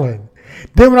battling.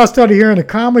 Then when I started hearing the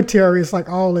commentary, it's like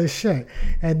all this shit.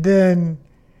 And then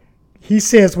he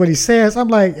says what he says. I'm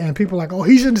like, and people are like, oh,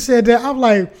 he shouldn't have said that. I'm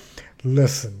like,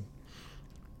 listen,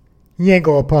 you ain't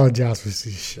going to apologize for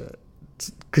this shit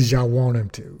because y'all want him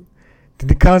to. Then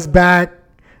he comes back,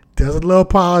 does a little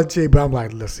apology, but I'm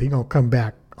like, listen, he going to come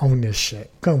back on this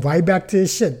shit. Come right back to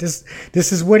his shit. This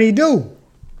is what he do.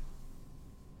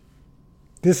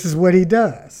 This is what he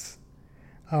does.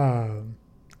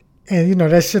 And, you know,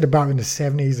 that shit about in the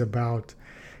 70s about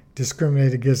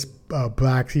discriminating against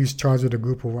blacks. He was charged with a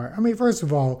group of white. I mean, first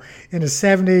of all, in the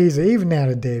 70s or even now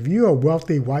today, if you're a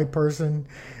wealthy white person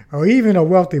or even a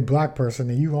wealthy black person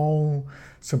and you own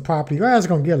some property, your ass is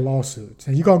going to get lawsuits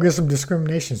and you're going to get some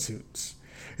discrimination suits,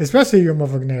 especially if your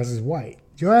motherfucking ass is white.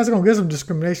 Your ass is going to get some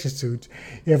discrimination suits.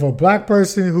 If a black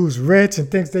person who's rich and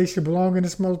thinks they should belong in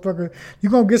this motherfucker,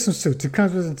 you're going to get some suits. It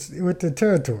comes with the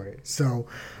territory. So,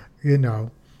 you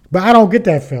know. But I don't get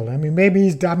that feeling. I mean,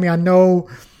 I know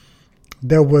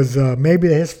there was, maybe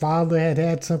his father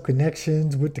had some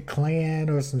connections with the Klan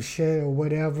or some shit or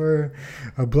whatever,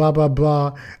 or blah, blah,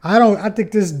 blah. I don't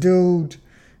think this dude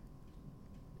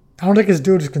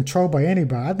is controlled by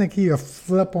anybody. I think he'll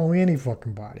flip on any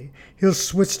fucking body. He'll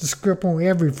switch the script on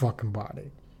every fucking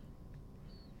body.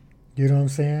 You know what I'm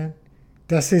saying?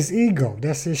 That's his ego.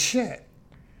 That's his shit.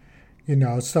 You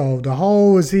know, so the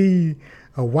whole is he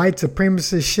a white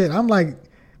supremacist shit. I'm like,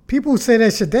 people who say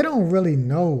that shit, they don't really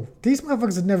know. These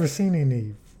motherfuckers have never seen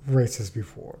any racists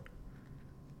before.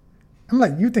 I'm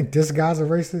like, you think this guy's a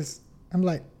racist? I'm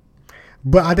like,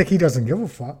 but I think he doesn't give a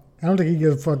fuck. I don't think he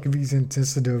gives a fuck if he's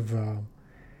insensitive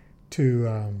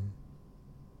to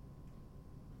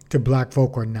black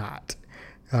folk or not.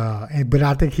 But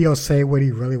I think he'll say what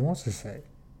he really wants to say.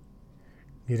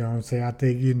 You know what I'm saying? I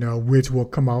think, you know, which will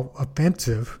come out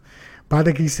offensive. But I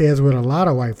think he says what a lot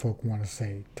of white folk want to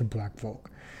say to black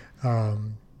folk.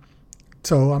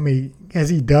 So, I mean, has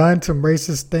he done some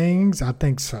racist things? I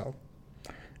think so.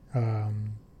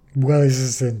 Well, is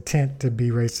his intent to be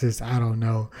racist? I don't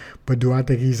know. But do I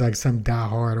think he's like some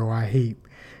diehard or I hate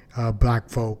black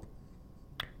folk?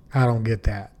 I don't get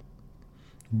that.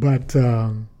 But,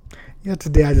 yeah,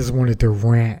 today I just wanted to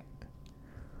rant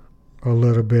a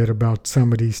little bit about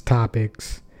some of these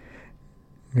topics,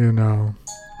 you know.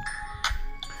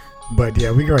 But,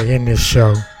 yeah, we're going to end this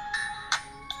show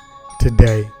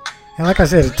today. And like I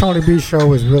said, the Tony B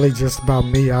show is really just about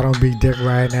me. I don't be dick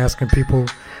riding asking people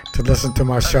to listen to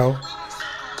my show.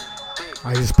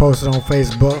 I just post it on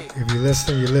Facebook. If you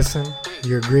listen, you listen.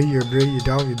 You agree, you agree. You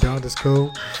don't, that's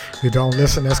cool. You don't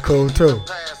listen, that's cool too.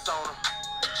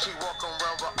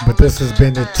 But this has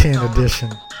been the 10th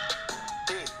edition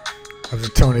of the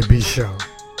Tony B show.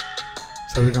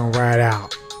 So we're going to ride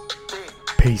out.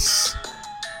 Peace.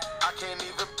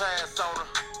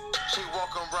 She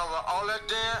walking around with all that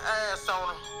damn ass on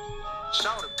her.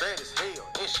 Shawty bad as hell,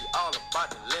 and she all about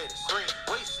the lettuce. Green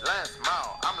waistline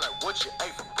smile, I'm like, what you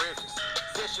ate for breakfast?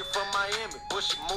 Said she from Miami, but she moved.